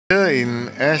Here in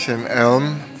Ash and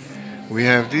Elm, we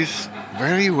have this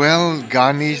very well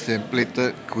garnished and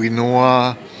plated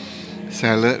quinoa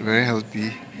salad, very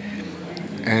healthy.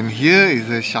 And here is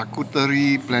a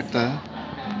charcuterie platter.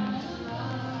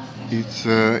 It's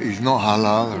not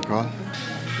halal, of course.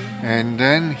 And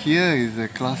then here is a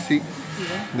classic,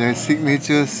 their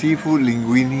signature seafood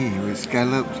linguine with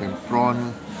scallops and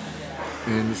prawn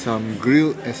and some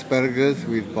grilled asparagus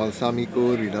with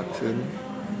balsamico reduction.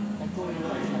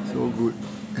 So good.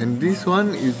 And this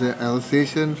one is an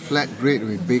Alsatian flatbread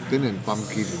with bacon and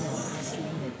pumpkin.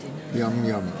 Yum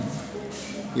yum.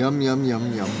 Yum yum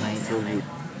yum yum. So good.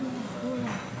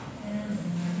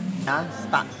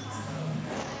 Start.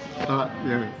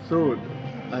 Yeah. So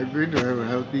I'm going to have a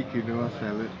healthy quinoa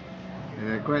salad.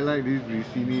 And I quite like these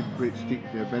ricini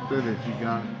breadsticks. They're better than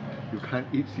cigar. You can't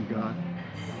eat cigar.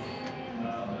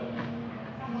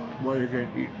 But you can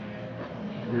eat.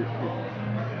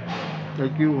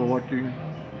 Thank you for watching.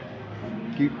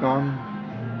 Keep calm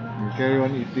and carry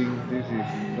on eating. This is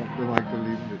Dr. Michael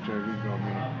Lim, the Travelling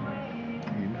Gourmet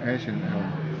in Ash and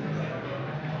Elm.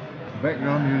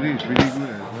 Background music is pretty good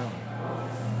as well.